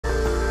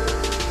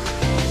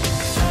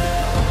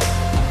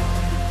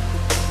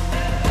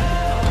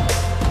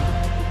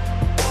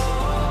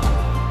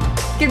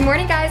Good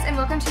morning, guys, and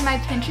welcome to my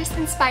Pinterest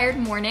inspired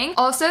morning.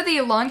 Also,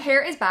 the long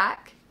hair is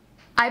back.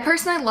 I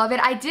personally love it.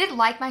 I did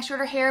like my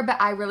shorter hair, but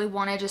I really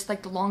wanted just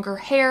like the longer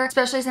hair,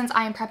 especially since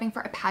I am prepping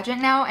for a pageant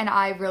now and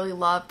I really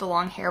love the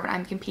long hair when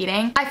I'm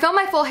competing. I filmed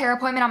my full hair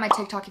appointment on my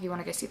TikTok if you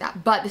want to go see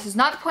that, but this is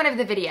not the point of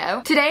the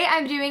video. Today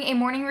I'm doing a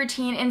morning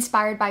routine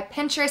inspired by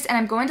Pinterest, and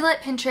I'm going to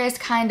let Pinterest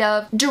kind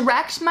of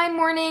direct my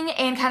morning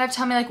and kind of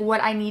tell me like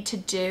what I need to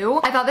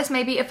do. I thought this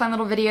may be a fun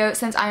little video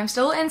since I'm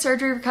still in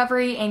surgery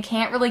recovery and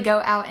can't really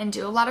go out and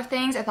do a lot of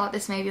things. I thought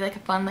this may be like a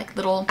fun like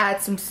little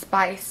add some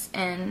spice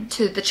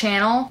into the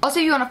channel.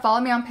 Also, if you want to follow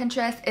me on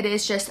Pinterest, it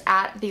is just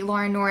at the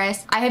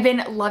Norris. I have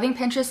been loving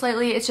Pinterest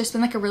lately. It's just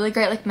been like a really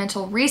great like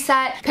mental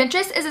reset.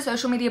 Pinterest is a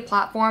social media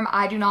platform.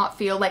 I do not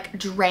feel like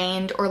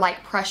drained or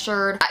like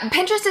pressured.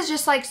 Pinterest is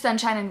just like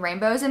sunshine and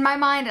rainbows in my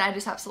mind, and I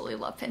just absolutely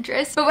love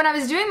Pinterest. But when I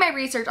was doing my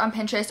research on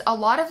Pinterest, a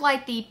lot of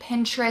like the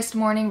Pinterest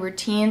morning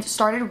routines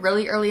started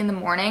really early in the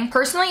morning.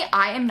 Personally,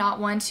 I am not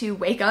one to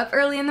wake up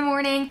early in the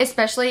morning,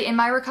 especially in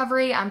my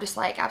recovery. I'm just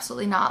like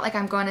absolutely not. Like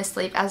I'm going to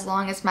sleep as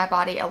long as my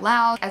body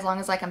allows, as long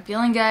as like I'm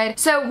feeling good.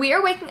 So we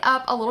are waking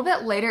up a little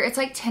bit later. It's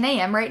like 10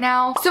 a.m. right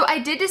now. So I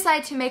did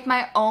decide to make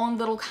my own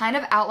little kind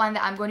of outline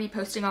that I'm going to be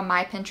posting on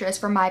my Pinterest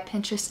for my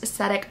Pinterest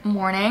aesthetic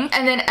morning.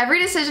 And then every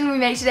decision we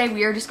make today,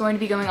 we are just going to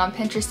be going on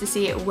Pinterest to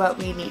see what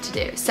we need to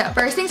do. So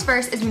first things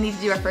first is we need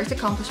to do our first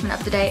accomplishment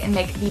of the day and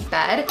make the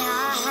bed.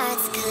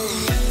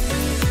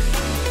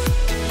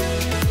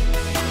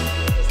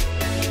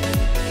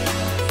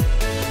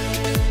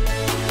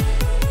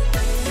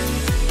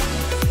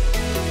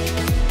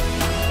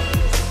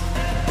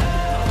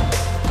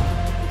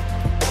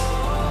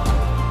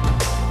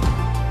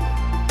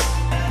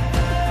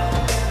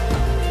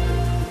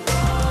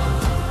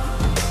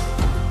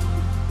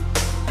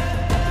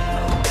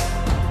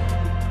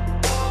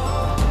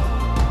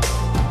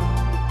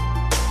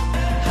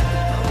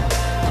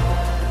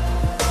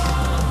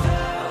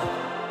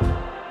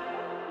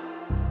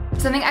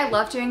 Something I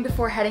love doing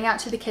before heading out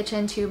to the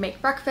kitchen to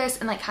make breakfast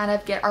and like kind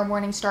of get our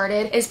morning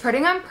started is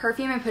putting on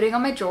perfume and putting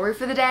on my jewelry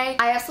for the day.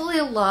 I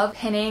absolutely love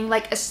pinning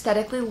like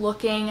aesthetically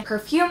looking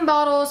perfume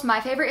bottles. My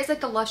favorite is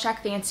like the Love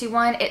Shack Fancy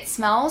one. It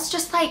smells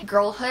just like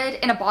girlhood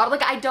in a bottle.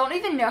 Like I don't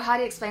even know how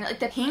to explain it. Like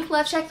the pink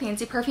Love Shack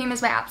Fancy perfume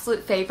is my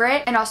absolute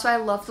favorite. And also I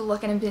love the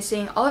look, and I've been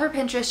seeing all over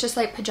Pinterest just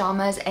like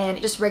pajamas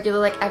and just regular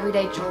like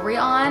everyday jewelry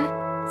on.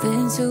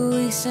 Been 2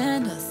 weeks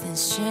and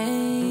nothing's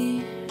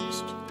changed.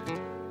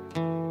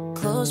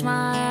 Close my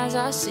eyes,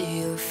 I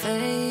see your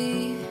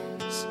face.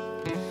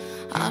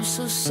 I'm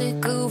so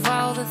sick of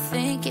all the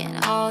thinking,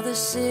 all the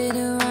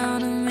sitting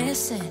around and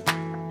missing.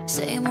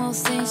 Same old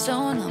things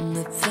don't numb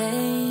the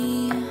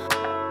pain.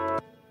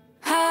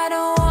 I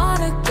don't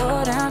wanna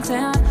go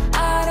downtown,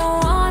 I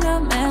don't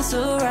wanna mess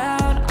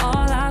around.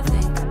 All I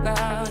think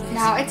about is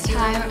now it's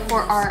time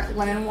for our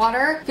lemon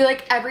water. I feel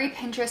like every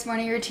Pinterest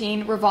morning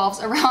routine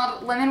revolves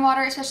around lemon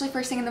water, especially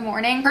first thing in the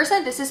morning.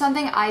 Personally, this is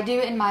something I do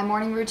in my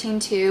morning routine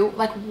too.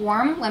 Like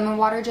warm lemon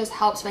water just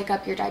helps wake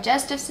up your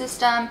digestive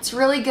system. It's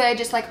really good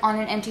just like on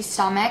an empty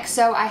stomach.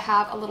 So I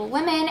have a little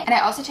lemon, and I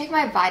also take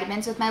my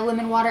vitamins with my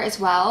lemon water as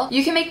well.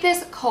 You can make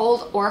this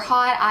cold or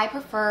hot. I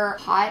prefer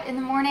hot in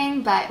the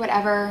morning, but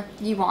whatever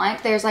you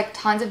want. There's like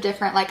tons of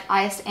different like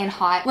iced and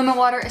hot lemon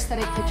water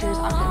aesthetic pictures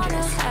on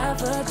Pinterest.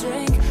 have a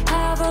drink,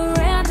 have a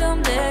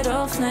random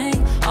little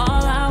fling.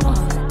 All I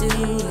wanna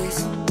do is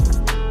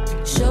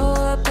show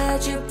up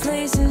at your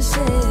place and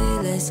say,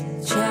 let's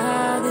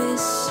try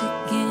this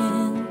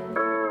again.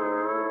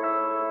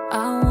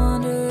 I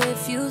wonder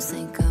if you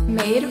think I'm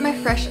made my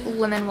fresh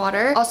lemon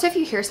water. Also, if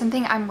you hear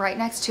something, I'm right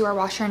next to our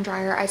washer and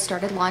dryer. I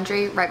started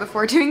laundry right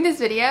before doing this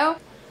video.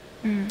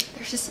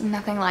 There's just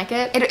nothing like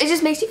it. It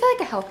just makes you feel like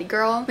a healthy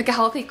girl, like a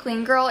healthy,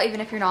 clean girl, even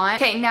if you're not.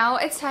 Okay, now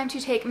it's time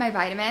to take my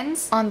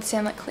vitamins on the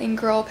same like clean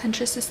girl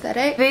Pinterest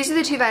aesthetic. These are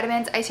the 2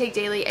 vitamins I take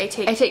daily. I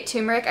take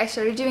turmeric. I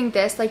started doing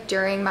this like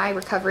during my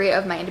recovery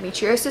of my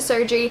endometriosis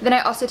surgery. Then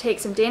I also take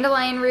some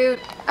dandelion root.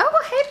 Oh,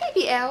 well, hey,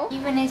 baby L. You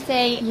wanna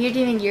say you're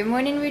doing your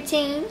morning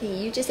routine?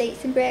 You just ate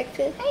some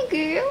breakfast.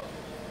 Hey, girl.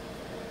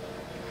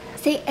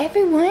 Say,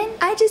 everyone,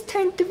 I just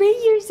turned 3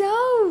 years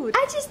old.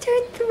 I just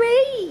turned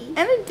 3.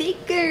 I'm a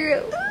big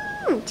girl.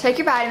 Ooh. Take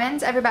your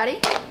vitamins,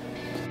 everybody.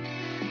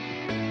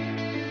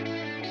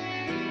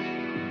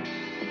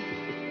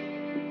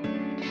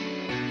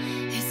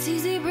 It's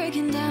easy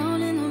breaking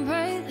down in the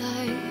bright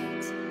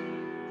lights.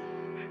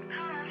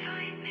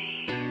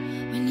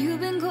 When you've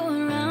been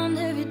going around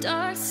every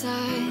dark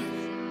side.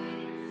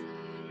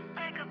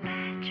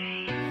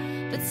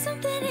 But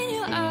something in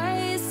your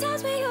eyes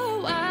tells me you're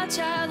a wild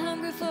child,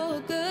 hungry for a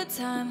good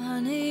time,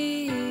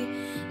 honey.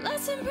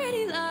 Lots of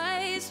pretty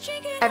lights,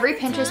 drinking Every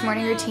Pinterest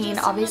morning routine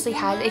obviously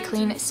has a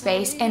clean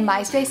space, and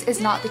my space is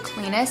not the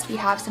cleanest. We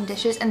have some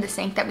dishes in the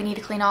sink that we need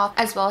to clean off,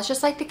 as well as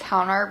just like the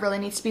counter really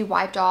needs to be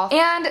wiped off,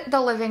 and the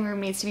living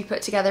room needs to be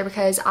put together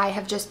because I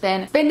have just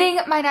been spending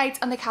my nights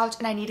on the couch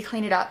and I need to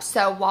clean it up.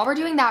 So while we're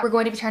doing that, we're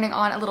going to be turning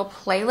on a little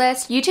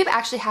playlist. YouTube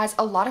actually has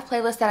a lot of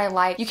playlists that I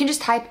like. You can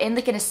just type in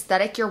like an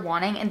aesthetic you're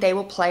wanting and they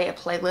will play a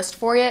playlist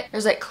for you.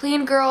 There's like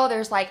clean girl,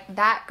 there's like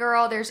that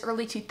girl, there's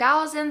early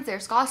 2000s,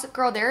 there's gossip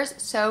girl, there's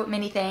so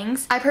many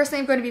things. I personally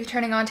am going to be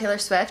turning on Taylor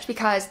Swift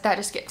because that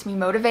just gets me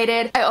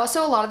motivated. I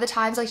also a lot of the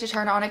times like to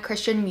turn on a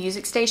Christian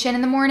music station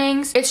in the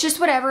mornings. It's just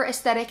whatever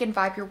aesthetic and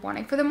vibe you're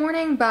wanting for the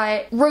morning,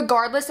 but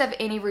regardless of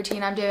any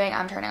routine I'm doing,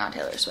 I'm turning on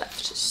Taylor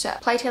Swift. So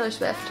play Taylor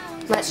Swift.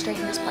 Let's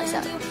straighten this place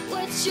up.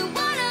 What you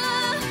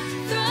wanna,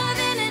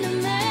 thriving in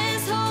a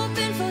mess,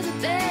 hoping for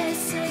the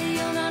best. Say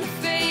you're not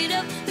afraid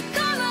of the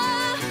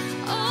karma.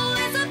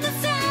 Always up the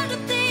sound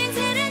of things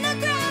hitting the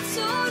ground,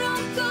 so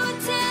don't go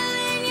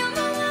telling your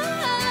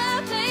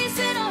mama. Place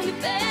it on your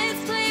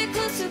beds, play it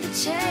close to the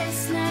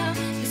chest now,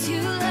 'cause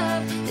you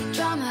love the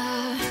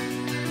drama.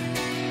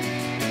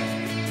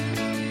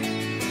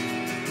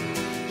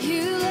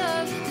 You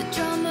love the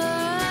drama.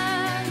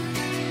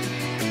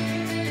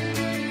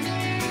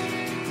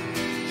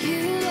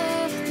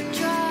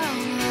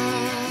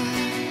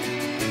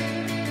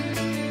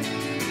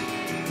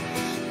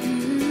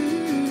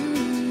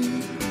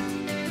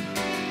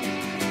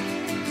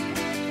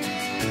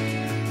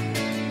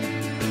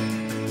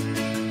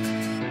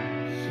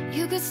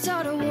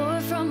 Start a war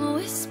from a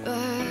whisper.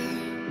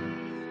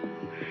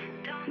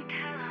 Don't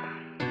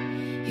tell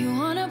 'em. You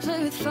wanna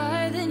play with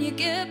fire, then you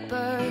get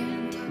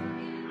burned.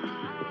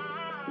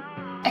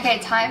 Okay,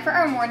 time for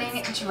our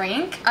morning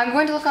drink. I'm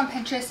going to look on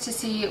Pinterest to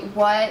see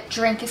what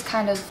drink is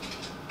kind of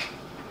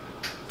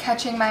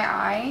catching my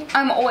eye.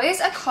 I'm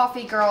always a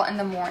coffee girl in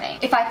the morning.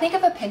 If I think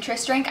of a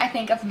Pinterest drink, I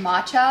think of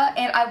matcha,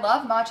 and I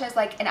love matcha as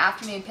like an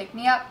afternoon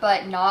pick-me-up,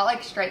 but not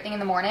like straight thing in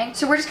the morning.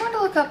 So we're just going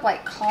to look up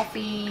like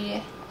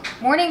coffee.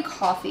 Morning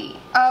coffee.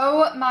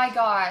 Oh my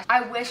gosh.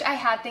 I wish I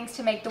had things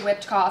to make the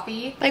whipped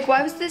coffee. Like,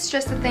 why was this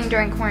just a thing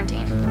during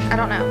quarantine? I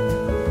don't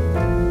know.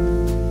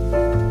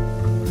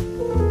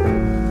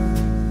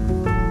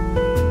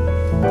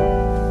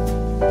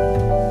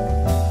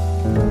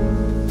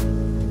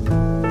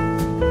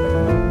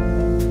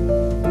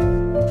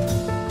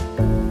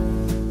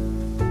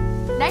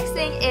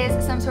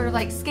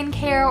 Like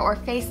skincare or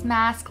face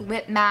mask,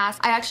 lip mask.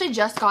 I actually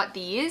just got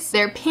these.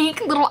 They're pink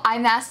little eye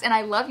masks and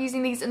I love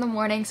using these in the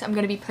morning, so I'm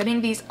going to be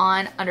putting these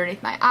on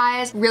underneath my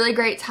eyes. Really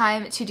great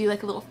time to do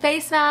like a little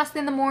face mask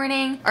in the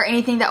morning or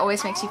anything that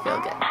always makes you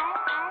feel good.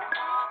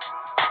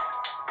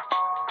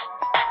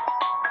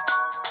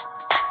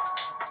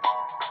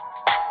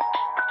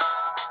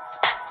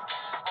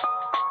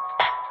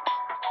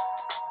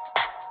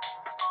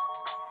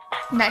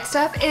 Next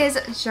up is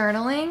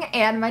journaling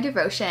and my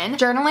devotion.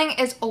 Journaling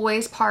is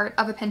always part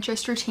of a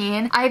Pinterest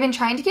routine. I've been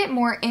trying to get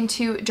more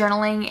into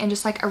journaling and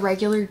just like a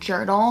regular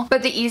journal,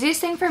 but the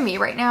easiest thing for me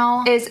right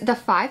now is the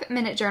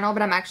 5-minute journal,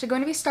 but I'm actually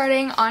going to be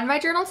starting on my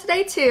journal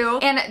today too.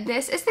 And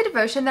this is the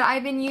devotion that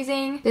I've been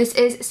using. This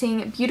is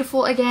Seeing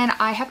Beautiful Again.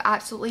 I have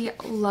absolutely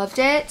loved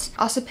it.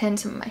 Also pinned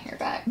some of my hair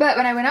back. But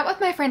when I went out with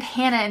my friend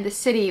Hannah in the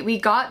city, we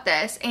got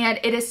this and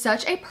it is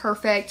such a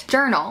perfect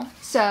journal.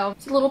 So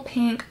it's a little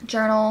pink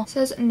journal. It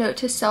says note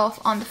to self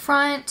on the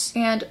front,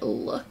 and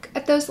look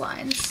at those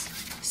lines.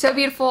 So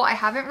beautiful. I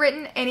haven't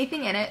written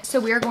anything in it, so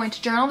we are going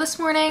to journal this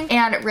morning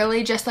and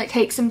really just like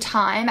take some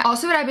time.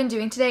 Also, what I've been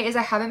doing today is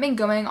I haven't been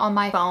going on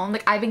my phone.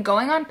 Like, I've been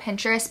going on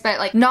Pinterest, but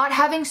like not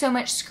having so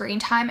much screen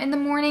time in the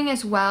morning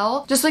as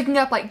well. Just looking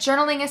up like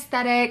journaling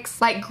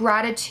aesthetics, like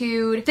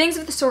gratitude, things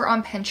of the sort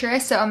on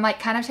Pinterest. So I'm like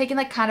kind of taking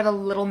like kind of a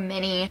little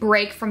mini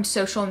break from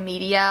social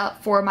media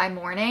for my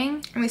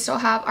morning. And we still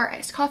have our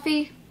iced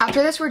coffee.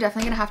 After this, we're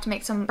definitely gonna have to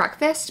make some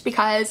breakfast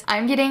because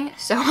I'm getting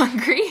so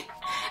hungry.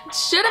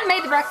 Should have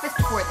made the breakfast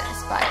before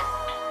this, but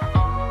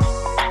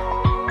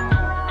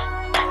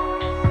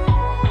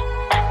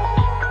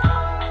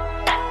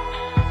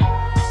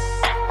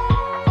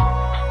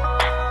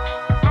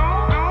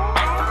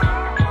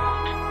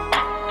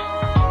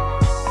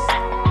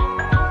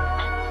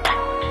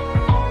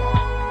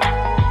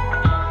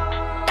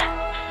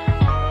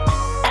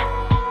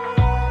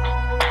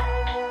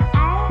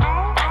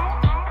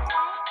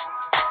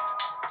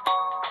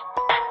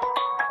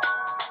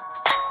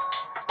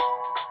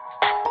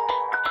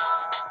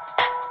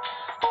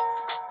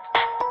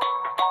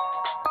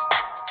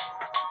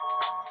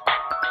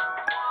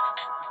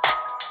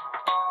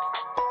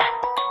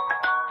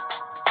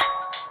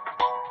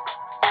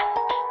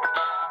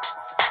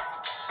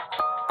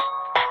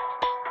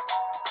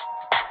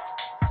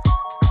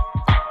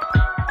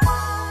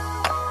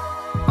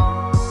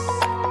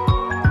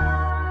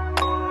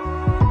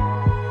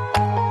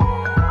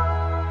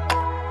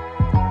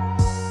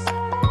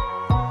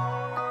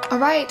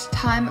right,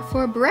 time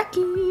for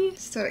brekkie.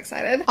 So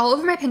excited. All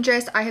over my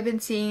Pinterest, I have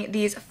been seeing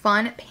these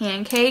fun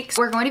pancakes.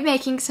 We're going to be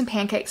making some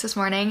pancakes this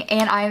morning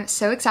and I'm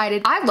so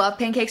excited. I love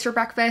pancakes for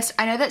breakfast.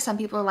 I know that some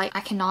people are like,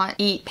 I cannot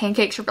eat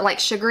pancakes or like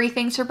sugary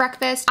things for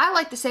breakfast. I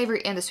like the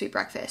savory and the sweet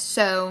breakfast.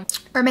 So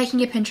we're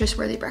making a Pinterest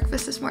worthy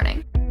breakfast this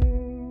morning.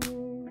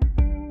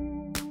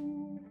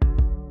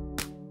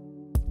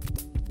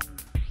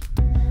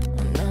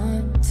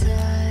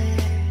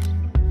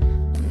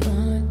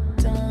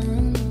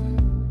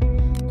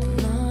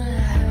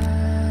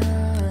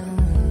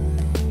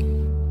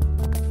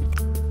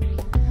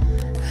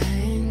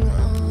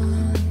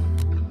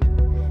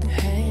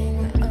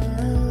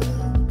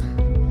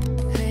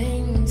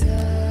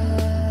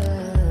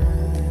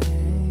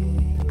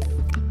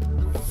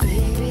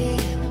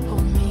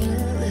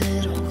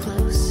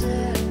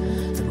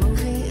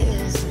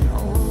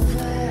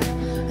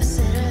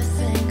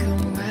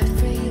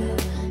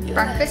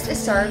 Breakfast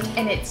is served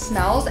and it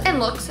smells and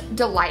looks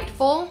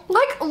delightful.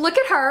 Like, look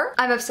at her.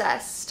 I'm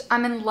obsessed.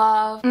 I'm in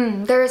love.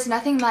 There is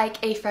nothing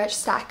like a fresh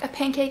stack of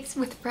pancakes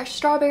with fresh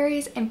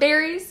strawberries and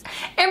berries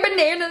and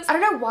bananas. I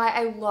don't know why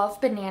I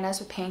love bananas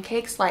with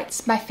pancakes. Like,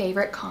 it's my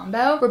favorite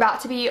combo. We're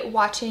about to be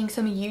watching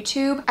some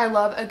YouTube. I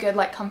love a good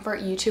like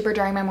comfort YouTuber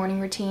during my morning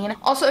routine.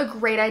 Also a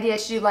great idea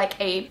to do like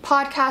a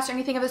podcast or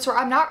anything of the sort.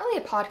 I'm not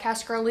really a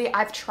podcast girly.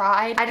 I've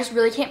tried. I just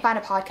really can't find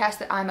a podcast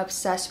that I'm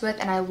obsessed with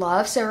and I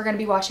love. So we're gonna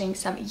be watching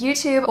some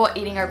YouTube while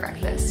eating our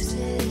breakfast.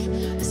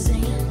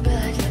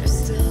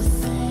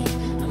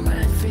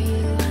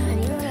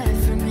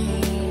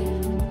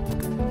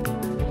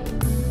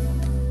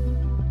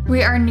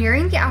 We are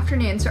nearing the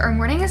afternoon, so our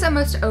morning is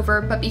almost over,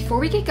 but before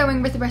we get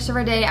going with the rest of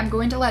our day, I'm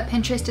going to let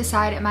Pinterest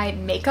decide my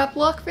makeup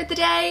look for the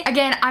day.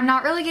 Again, I'm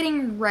not really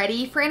getting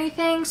ready for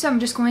anything, so I'm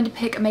just going to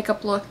pick a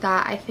makeup look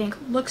that I think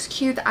looks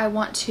cute that I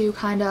want to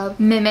kind of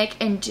mimic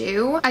and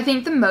do. I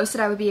think the most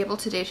that I would be able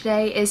to do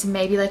today is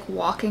maybe like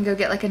walk and go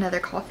get like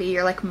another coffee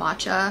or like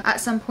matcha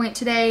at some point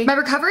today. My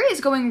recovery is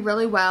going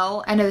really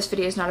well. I know this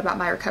video is not about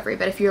my recovery,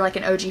 but if you're like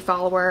an OG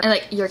follower and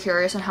like you're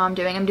curious on how I'm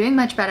doing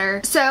much better.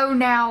 So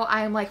now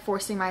I'm like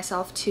forcing myself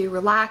to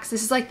relax.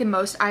 This is like the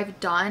most I've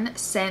done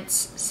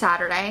since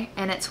Saturday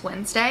and it's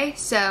Wednesday.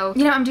 So,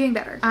 you know, I'm doing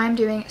better. I'm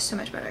doing so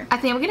much better. I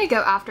think I'm gonna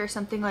go after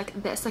something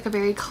like this, like a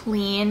very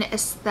clean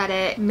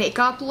aesthetic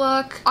makeup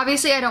look.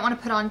 Obviously, I don't want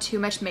to put on too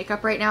much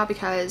makeup right now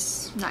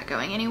because I'm not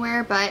going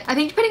anywhere, but I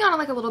think putting on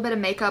like a little bit of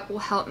makeup will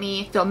help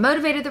me feel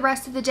motivated the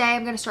rest of the day.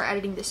 I'm gonna start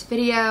editing this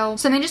video.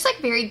 Something just like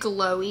very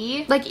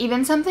glowy, like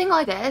even something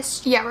like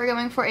this. Yeah, we're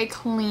going for a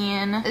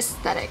clean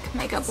aesthetic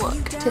makeup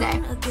look today.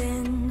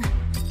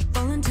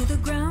 To the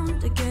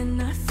ground again,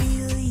 I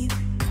feel you.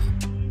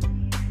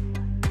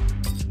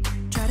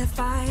 Try to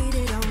fight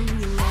it on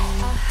your own.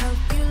 I'll help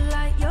you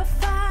light your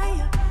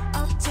fire.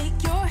 I'll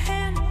take your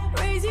hand,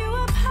 raise you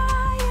up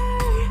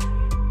higher.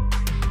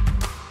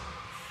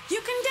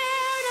 You can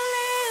dare to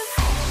live.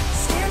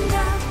 Stand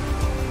up,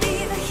 be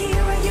the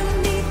hero you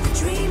need, the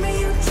dreamer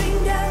you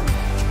dreamed of.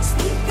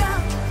 Speak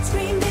up,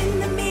 scream in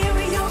the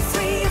mirror. You're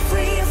free, you're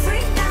free, you're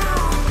free now.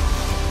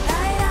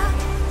 Light up,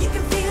 you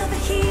can feel the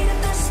heat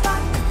of the spark.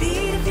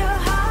 Beat of your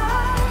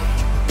heart,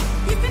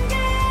 you can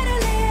dare to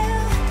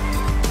live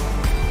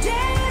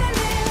again.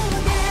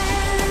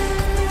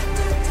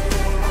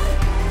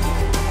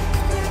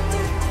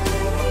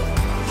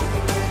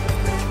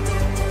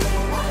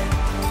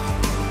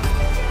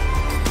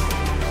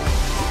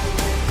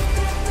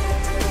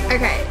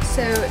 Okay,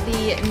 so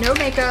the no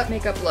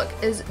makeup look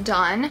is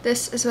done.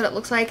 This is what it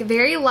looks like.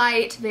 Very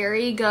light,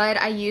 very good.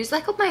 I use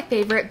like my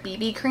favorite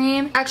BB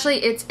cream.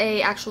 Actually, it's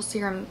a actual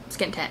serum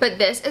skin tint, but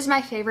this is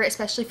my favorite,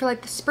 especially for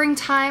like the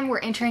springtime. We're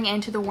entering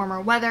into the warmer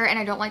weather and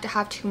I don't like to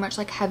have too much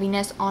like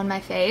heaviness on my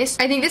face.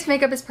 I think this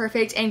makeup is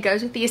perfect and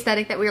goes with the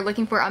aesthetic that we were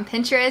looking for on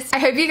Pinterest. I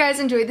hope you guys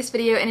enjoyed this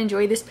video and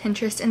enjoy this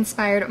Pinterest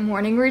inspired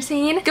morning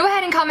routine. Go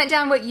ahead and comment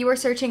down what you are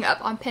searching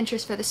up on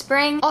Pinterest for the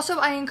spring. Also,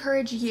 I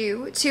encourage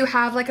you to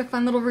have like a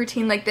fun little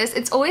routine like this.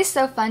 It's always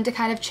so fun to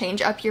kind of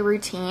change up your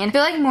routine. I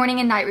feel like morning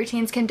and night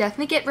routines can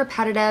definitely get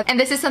repetitive, and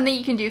this is something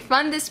you can do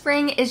fun this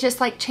spring, is just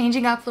like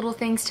changing up little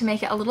things to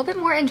make it a little bit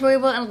more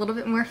enjoyable and a little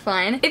bit more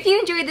fun. If you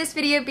enjoyed this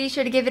video, be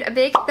sure to give it a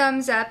big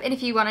thumbs up, and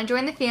if you want to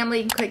join the family,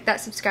 you can click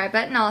that subscribe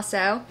button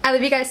also. I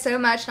love you guys so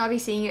much and I'll be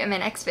seeing you in my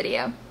next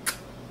video.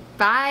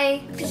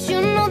 Bye! 'Cause you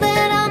know